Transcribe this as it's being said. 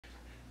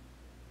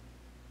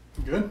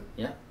Good?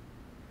 Yeah.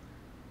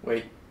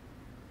 Wait.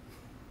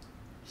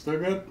 Still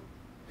good?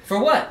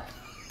 For what?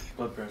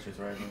 Blood pressure's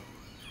rising.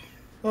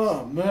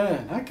 Oh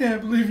man, I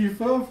can't believe you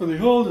fell for the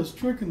oldest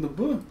trick in the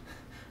book.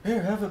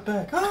 Here, have it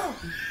back. Oh.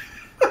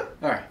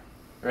 Alright,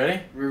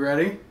 Ready? we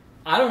ready?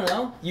 I don't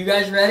know. You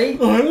guys ready?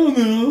 I don't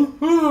know.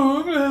 Oh,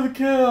 I'm gonna have a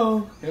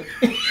cow.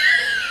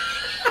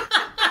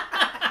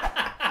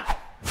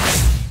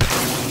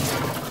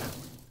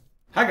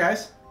 Hi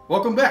guys,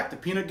 welcome back to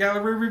Peanut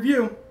Gallery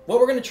Review. What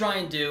we're going to try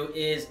and do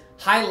is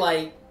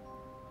highlight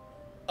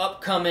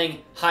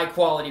upcoming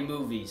high-quality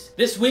movies.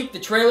 This week, the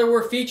trailer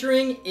we're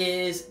featuring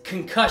is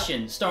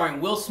Concussion,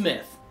 starring Will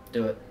Smith.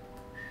 Do it.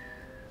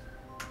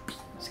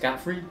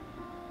 Scot-free.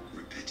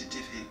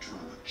 Repetitive head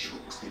trauma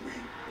chokes the brain.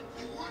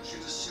 I want you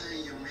to say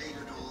you made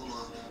it all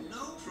up.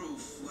 No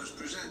proof was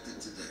presented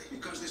today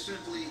because there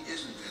simply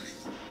isn't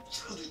any.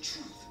 Tell the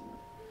truth.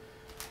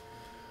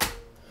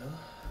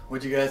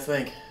 What'd you guys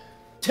think?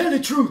 Tell the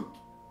truth.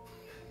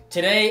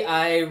 Today,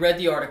 I read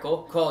the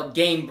article called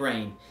Game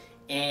Brain,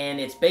 and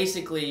it's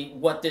basically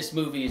what this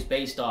movie is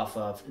based off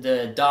of.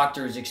 The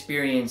doctor's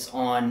experience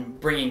on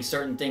bringing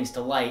certain things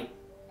to light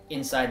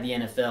inside the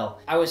NFL.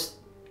 I was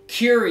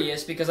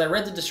curious because I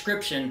read the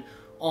description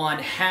on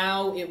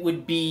how it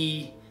would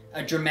be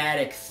a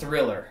dramatic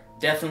thriller.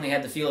 Definitely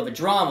had the feel of a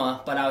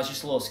drama, but I was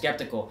just a little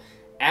skeptical.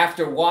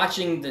 After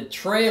watching the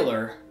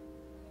trailer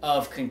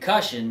of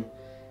Concussion,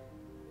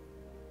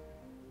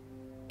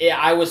 yeah,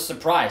 I was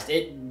surprised.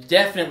 It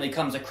definitely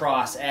comes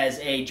across as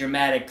a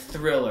dramatic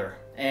thriller,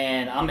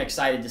 and I'm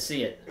excited to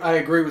see it. I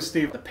agree with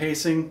Steve. The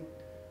pacing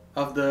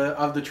of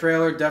the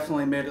trailer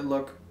definitely made it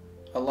look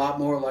a lot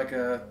more like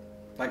a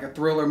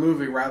thriller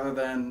movie rather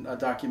than a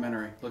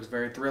documentary. Looks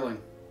very thrilling.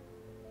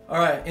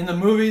 Alright, in the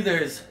movie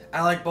there's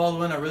Alec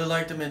Baldwin. I really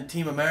liked him in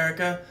Team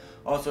America.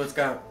 Also, it's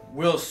got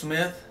Will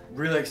Smith.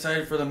 Really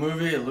excited for the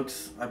movie. It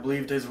looks, I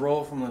believed his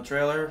role from the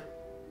trailer.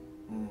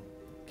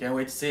 Can't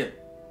wait to see it.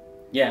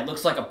 Yeah, it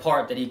looks like a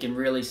part that he can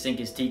really sink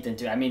his teeth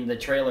into. I mean, the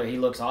trailer, he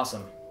looks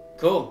awesome.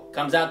 Cool.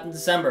 Comes out in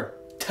December.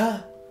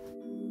 Ta!